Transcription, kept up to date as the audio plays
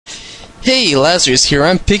Hey, Lazryus here.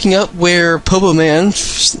 I'm picking up where Popo Man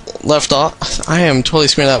left off. I am totally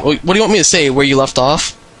screwing that up. What do you want me to say? Where you left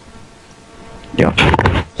off? Yep.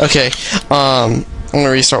 Okay. I'm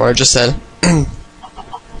gonna restart what I just said.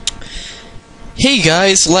 Hey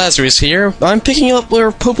guys, Lazryus here. I'm picking up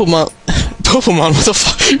where Popomon. Popomon? What the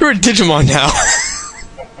fuck? You're a Digimon now.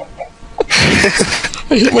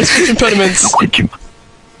 I hit my speech impediments.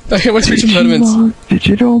 I hit my speech impediments.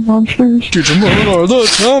 Digital monsters. Digimon are the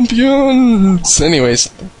champions. Anyways,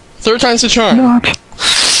 third time's the charm. Not.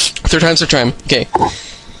 Third time's the charm. Okay.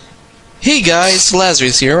 Hey guys,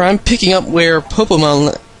 Lazryus here. I'm picking up where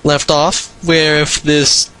Popomon left off, with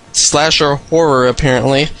this slasher horror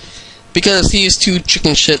apparently, because he is too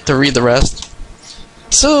chicken shit to read the rest.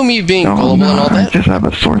 So me being gullible and all that. I just have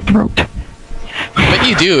a sore throat. But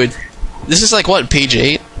you do. This is like what, page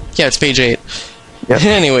 8? Yeah, it's page 8. Yep.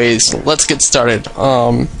 Anyways, let's get started.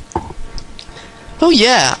 Oh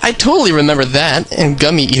yeah, I totally remember that, and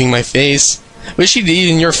Gummy eating my face. Wish he'd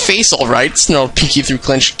eaten your face alright, snarled Pinky through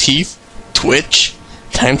clenched teeth. Twitch.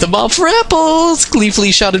 Time to bob for apples,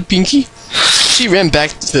 gleefully shouted Pinky. She ran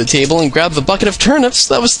back to the table and grabbed the bucket of turnips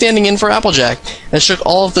that was standing in for Applejack, and shook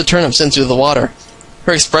all of the turnips into the water.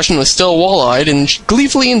 Her expression was still wall-eyed and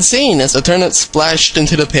gleefully insane as the turnips splashed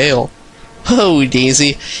into the pail. Oh,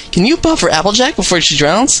 Daisy, can you buff for Applejack before she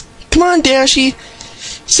drowns? Come on, Dashy.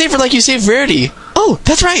 Save her like you saved Rarity. Oh,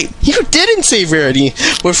 that's right, you didn't save Rarity.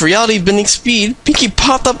 With reality bending speed, Pinky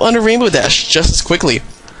popped up under Rainbow Dash just as quickly.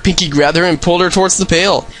 Pinky grabbed her and pulled her towards the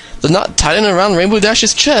pail. The knot tightened around Rainbow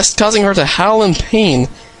Dash's chest, causing her to howl in pain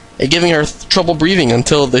and giving her trouble breathing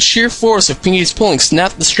until the sheer force of Pinky's pulling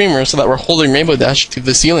snapped the streamers that were holding Rainbow Dash to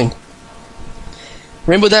the ceiling.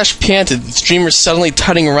 Rainbow Dash panted, the streamers suddenly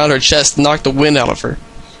tightening around her chest knocked the wind out of her.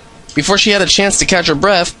 Before she had a chance to catch her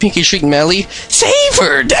breath, Pinky shrieked madly, "Save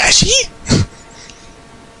her, Dashy!"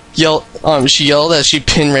 She yelled as she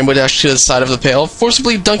pinned Rainbow Dash to the side of the pail,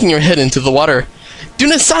 forcibly dunking her head into the water. "Do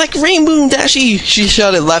the Sonic Rainboom, Dashy!" she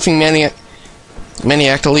shouted, laughing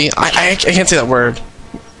maniacally. I can't say that word.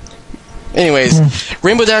 Anyways,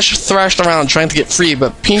 Rainbow Dash thrashed around trying to get free,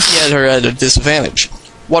 but Pinky had her at a disadvantage.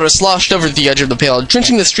 Water sloshed over the edge of the pail,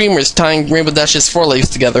 drenching the streamers, tying Rainbow Dash's forelegs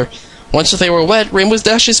together. Once they were wet, Rainbow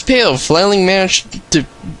Dash's pail flailing managed to...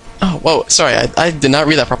 Oh, whoa, sorry, I did not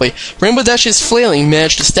read that properly. Rainbow Dash's flailing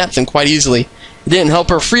managed to snap them quite easily. It didn't help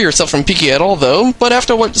her free herself from Pinky at all, though, but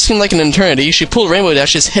after what seemed like an eternity, she pulled Rainbow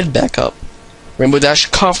Dash's head back up. Rainbow Dash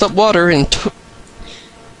coughed up water and took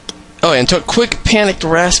quick, panicked,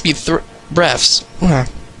 raspy breaths.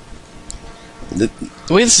 The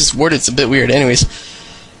way this is worded is a bit weird. Anyways,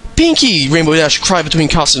 Pinky! Rainbow Dash cried between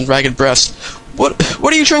coughs and ragged breaths. What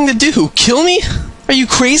are you trying to do? Kill me? Are you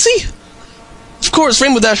crazy? Of course,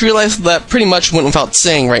 Rainbow Dash realized that pretty much went without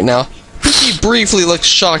saying right now. Pinky briefly looked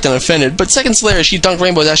shocked and offended, but seconds later she dunked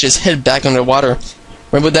Rainbow Dash's head back under water.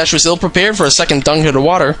 Rainbow Dash was ill-prepared for a second dunk into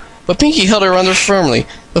water, but Pinky held her under firmly,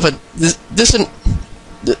 with a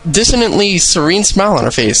dissonantly serene smile on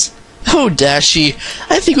her face. Oh, Dashy,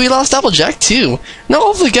 I think we lost Applejack, too. Now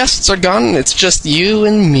all the guests are gone, and it's just you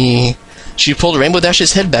and me. She pulled Rainbow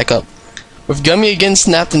Dash's head back up, with Gummy again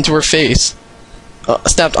snapped onto her face.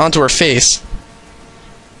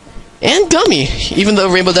 And Gummy! Even though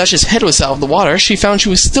Rainbow Dash's head was out of the water, she found she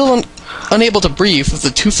was still unable to breathe with the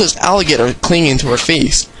toothless alligator clinging to her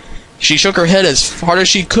face. She shook her head as hard as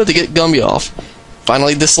she could to get Gummy off.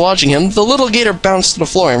 Finally dislodging him, the little gator bounced to the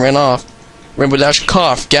floor and ran off. Rainbow Dash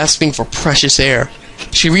coughed, gasping for precious air.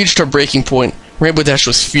 She reached her breaking point. Rainbow Dash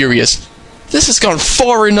was furious. This has gone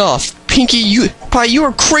far enough! Pinky, you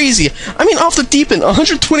are crazy! I mean off the deep end,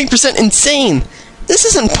 120% insane! This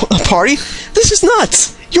isn't a party! This is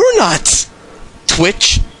nuts! You're nuts!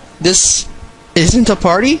 Twitch, this isn't a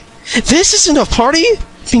party? This isn't a party?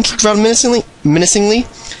 Pinky growled menacingly.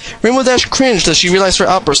 Rainbow Dash cringed as she realized her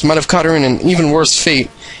outburst might have caught her in an even worse fate,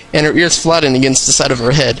 and her ears flattened against the side of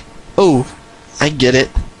her head. Oh, I get it.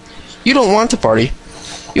 You don't want to party.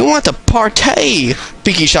 You want to partay!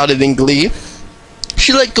 Pinky shouted in glee.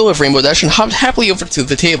 She let go of Rainbow Dash and hopped happily over to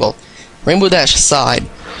the table. Rainbow Dash sighed.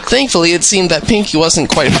 Thankfully, it seemed that Pinky wasn't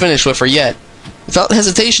quite finished with her yet. Without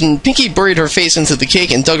hesitation, Pinky buried her face into the cake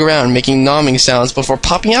and dug around, making gnawing sounds before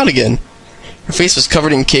popping out again. Her face was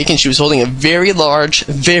covered in cake and she was holding a very large,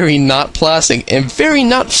 very not plastic, and very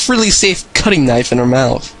not frilly safe cutting knife in her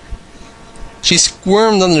mouth. She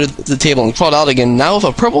squirmed under the table and crawled out again, now with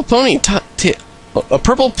a purple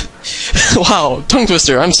wow, tongue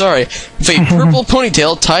twister, I'm sorry. With a purple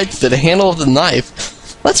ponytail tied to the handle of the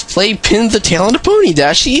knife. Let's play pin the tail on a pony,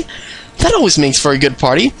 Dashy. That always makes for a good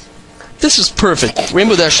party. This was perfect.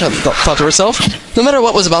 Rainbow Dash thought to herself. No matter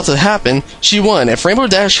what was about to happen, she won. If Rainbow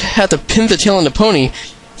Dash had to pin the tail on the pony,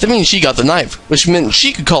 that means she got the knife, which meant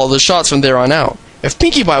she could call the shots from there on out. If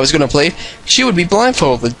Pinkie Pie was going to play, she would be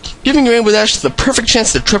blindfolded, giving Rainbow Dash the perfect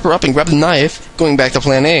chance to trip her up and grab the knife, going back to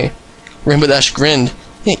Plan A. Rainbow Dash grinned.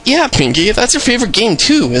 Yeah, Pinkie, that's your favorite game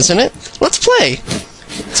too, isn't it? Let's play,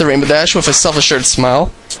 said Rainbow Dash with a self-assured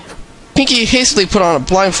smile. Pinkie hastily put on a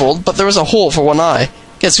blindfold, but there was a hole for one eye.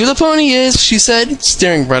 Guess who the pony is, she said,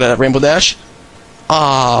 staring right at Rainbow Dash.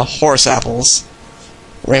 Ah, horse apples.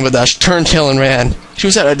 Rainbow Dash turned tail and ran. She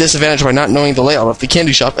was at a disadvantage by not knowing the layout of the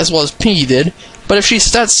candy shop as well as Pinkie did, but if she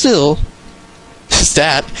sat still,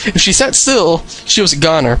 she was a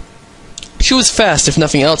goner. She was fast, if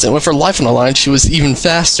nothing else, and with her life on the line, she was even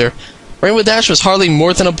faster. Rainbow Dash was hardly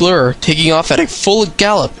more than a blur, taking off at a full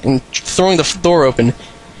gallop and throwing the door open.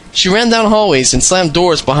 She ran down hallways and slammed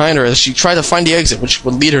doors behind her as she tried to find the exit which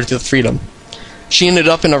would lead her to freedom. She ended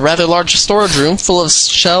up in a rather large storage room full of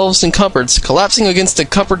shelves and cupboards, collapsing against a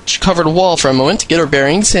cupboard-covered wall for a moment to get her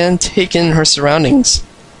bearings and take in her surroundings.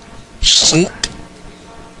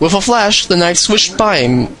 With a flash, the knife swished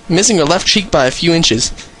by, missing her left cheek by a few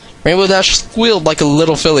inches. Rainbow Dash squealed like a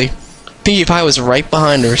little filly. Pinkie Pie was right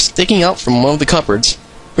behind her, sticking out from one of the cupboards.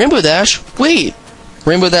 Rainbow Dash, wait!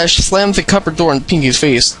 Rainbow Dash slammed the cupboard door in Pinkie's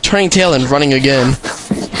face, turning tail and running again.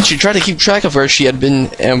 She tried to keep track of where she had been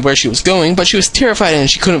and where she was going, but she was terrified and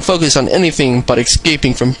she couldn't focus on anything but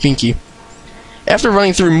escaping from Pinkie. After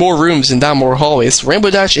running through more rooms and down more hallways, Rainbow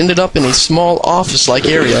Dash ended up in a small office-like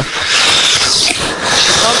area. She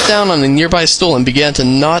sat down on a nearby stool and began to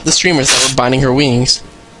gnaw at the streamers that were binding her wings.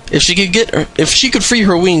 If she could free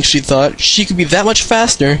her wings, she thought, she could be that much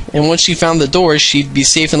faster, and once she found the door, she'd be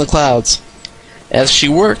safe in the clouds. As she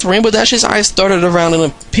worked, Rainbow Dash's eyes darted around in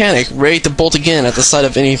a panic, ready to bolt again at the sight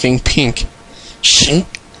of anything pink. Shink!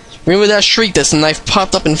 Rainbow Dash shrieked as the knife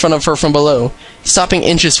popped up in front of her from below, stopping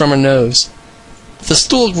inches from her nose. The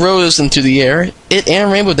stool rose into the air. It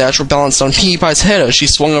and Rainbow Dash were balanced on Pinkie Pie's head as she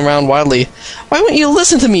swung around wildly. "Why won't you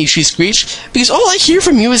listen to me?" she screeched. "Because all I hear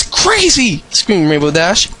from you is crazy!" screamed Rainbow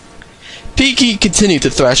Dash. Pinkie continued to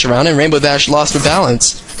thrash around, and Rainbow Dash lost her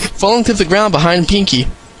balance, falling to the ground behind Pinkie.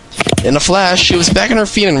 In a flash, she was back on her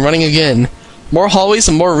feet and running again. More hallways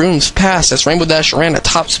and more rooms passed as Rainbow Dash ran at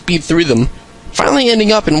top speed through them, finally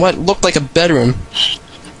ending up in what looked like a bedroom.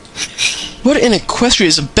 What in equestria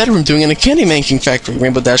is a bedroom doing in a candy making factory?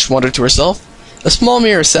 Rainbow Dash wondered to herself. A small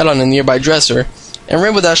mirror sat on a nearby dresser, and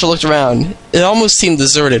Rainbow Dash looked around. It almost seemed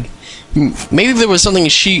deserted. Maybe there was something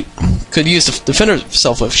she could use to defend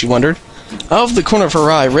herself with, she wondered. Out of the corner of her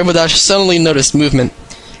eye, Rainbow Dash suddenly noticed movement.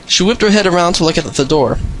 She whipped her head around to look at the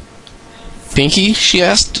door. "Pinkie?" she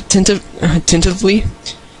asked tentatively.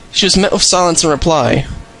 She was met with silence in reply.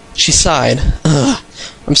 She sighed. "Ugh,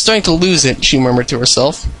 I'm starting to lose it," she murmured to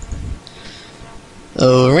herself.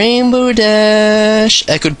 "Oh, Rainbow Dash,"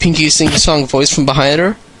 echoed Pinkie's sing-song voice from behind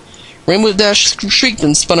her. Rainbow Dash shrieked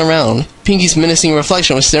and spun around. Pinkie's menacing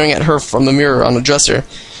reflection was staring at her from the mirror on the dresser.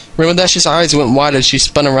 Rainbow Dash's eyes went wide as she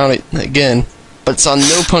spun around again, but saw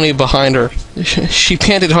no pony behind her. She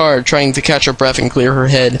panted hard, trying to catch her breath and clear her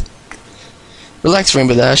head. "Relax,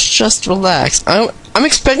 Rainbow Dash. Just relax. I'm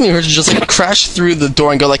expecting her to just crash through the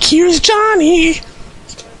door and go like, 'Here's Johnny!'"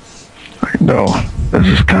 I know. This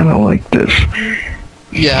is kind of like this.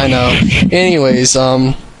 Yeah, I know. Anyways,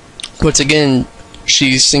 once again,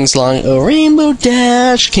 she sings along, "Oh, Rainbow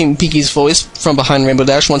Dash," came Pinkie's voice from behind Rainbow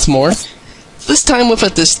Dash once more, this time with a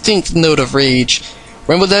distinct note of rage.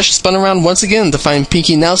 Rainbow Dash spun around once again to find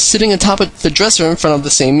Pinkie now sitting atop of the dresser in front of the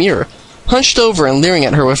same mirror, hunched over and leering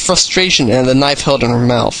at her with frustration and the knife held in her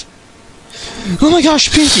mouth. "Oh my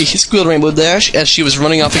gosh, Pinkie!" squealed Rainbow Dash as she was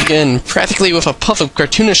running off again, practically with a puff of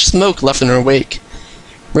cartoonish smoke left in her wake.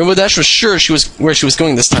 Rainbow Dash was sure where she was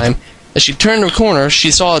going this time. As she turned her corner,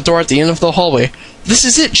 she saw a door at the end of the hallway. "This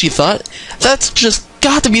is it," she thought. "That's just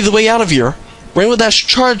got to be the way out of here." Rainbow Dash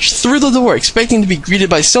charged through the door, expecting to be greeted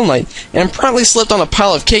by Silnight, and promptly slipped on a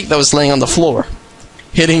pile of cake that was laying on the floor.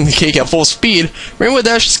 Hitting the cake at full speed, Rainbow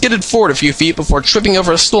Dash skidded forward a few feet before tripping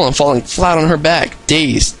over a stool and falling flat on her back,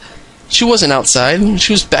 dazed. She wasn't outside.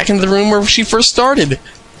 She was back in the room where she first started.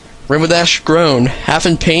 Rainbow Dash groaned, half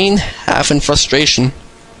in pain, half in frustration.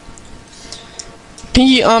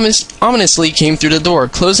 Pinkie ominously came through the door,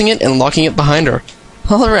 closing it and locking it behind her.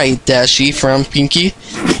 "Alright, Dashy," frowned Pinkie.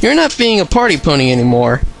 "You're not being a party pony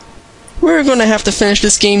anymore. We're going to have to finish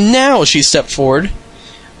this game now," she stepped forward.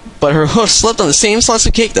 But her hoof slipped on the same slice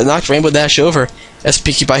of cake that knocked Rainbow Dash over. As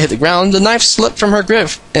Pinkie Pie hit the ground, the knife slipped from her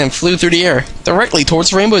grip and flew through the air, directly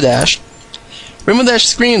towards Rainbow Dash. Rainbow Dash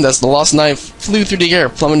screamed as the lost knife flew through the air,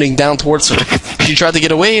 plummeting down towards her. She tried to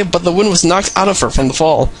get away, but the wind was knocked out of her from the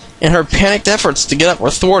fall, and her panicked efforts to get up were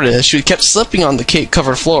thwarted as she kept slipping on the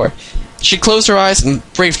cake-covered floor. She closed her eyes and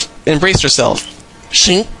braced herself.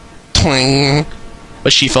 Shink, twang,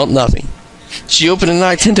 but she felt nothing. She opened an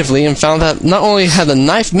eye attentively and found that not only had the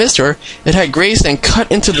knife missed her, it had grazed and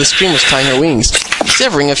cut into the streamers tying her wings,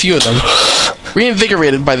 severing a few of them.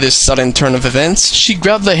 Reinvigorated by this sudden turn of events, she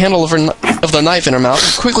grabbed the handle of the knife in her mouth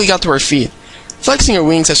and quickly got to her feet. Flexing her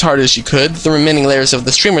wings as hard as she could, the remaining layers of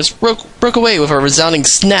the streamers broke away with a resounding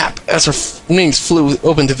snap as her wings flew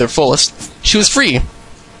open to their fullest. She was free.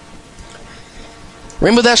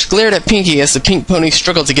 Rainbow Dash glared at Pinkie as the pink pony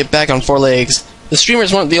struggled to get back on 4 legs. The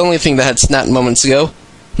streamers weren't the only thing that had snapped moments ago.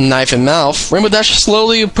 Knife in mouth, Rainbow Dash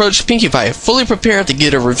slowly approached Pinkie Pie, fully prepared to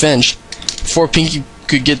get her revenge. Before Pinkie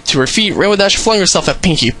could get to her feet, Rainbow Dash flung herself at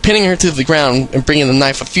Pinkie, pinning her to the ground and bringing the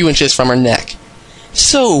knife a few inches from her neck.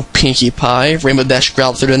 "So, Pinkie Pie," Rainbow Dash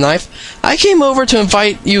growled through the knife, "I came over to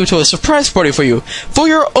invite you to a surprise party for you, for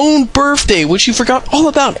your own birthday, which you forgot all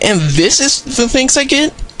about, and this is the thanks I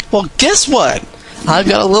get? Well, guess what? I've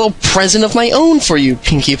got a little present of my own for you,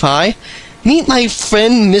 Pinkie Pie. Meet my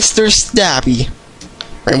friend, Mr. Stabby."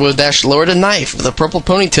 Rainbow Dash lowered a knife with a purple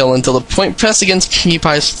ponytail until the point pressed against Pinkie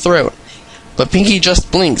Pie's throat. But Pinkie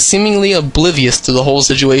just blinked, seemingly oblivious to the whole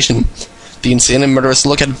situation. The insane and murderous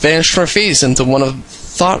look had vanished from her face into one of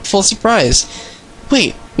thoughtful surprise.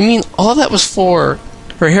 Wait, you mean all that was for...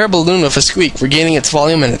 Her hair ballooned with a squeak, regaining its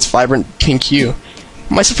volume and its vibrant pink hue.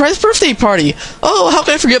 "My surprise birthday party! Oh, how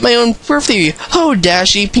could I forget my own birthday? Oh,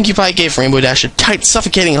 Dashy!" Pinkie Pie gave Rainbow Dash a tight,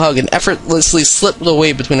 suffocating hug and effortlessly slipped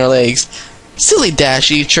away between her legs. "Silly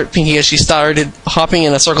Dashy," chirped Pinkie as she started hopping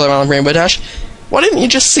in a circle around Rainbow Dash. "Why didn't you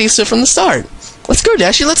just say so from the start? Let's go,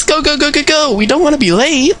 Dashy, let's go, go, go, go, go! We don't want to be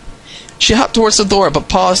late!" She hopped towards the door, but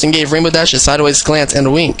paused and gave Rainbow Dash a sideways glance and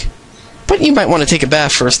a wink. "But you might want to take a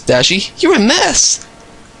bath first, Dashy. You're a mess!"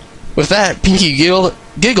 With that, Pinkie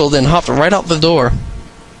giggled and hopped right out the door.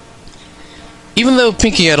 Even though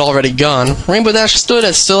Pinkie had already gone, Rainbow Dash stood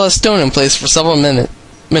as still as stone in place for several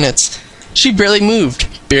minutes. She barely moved,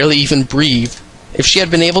 barely even breathed. If she had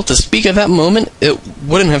been able to speak at that moment, it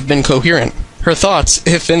wouldn't have been coherent. Her thoughts,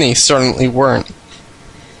 if any, certainly weren't.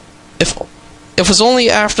 It was only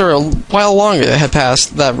after a while longer that had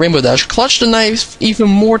passed that Rainbow Dash clutched the knife even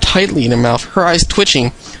more tightly in her mouth, her eyes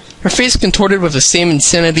twitching, her face contorted with the same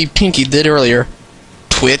insanity Pinkie did earlier.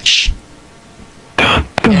 Twitch.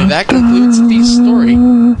 And that concludes the story.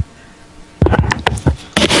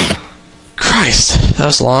 Christ, that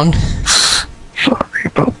was long. Sorry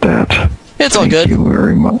about that. It's all good. Thank you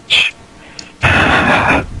very much.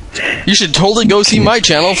 You should totally go see my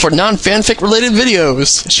channel for non-fanfic related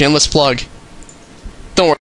videos. Shameless plug. Don't worry.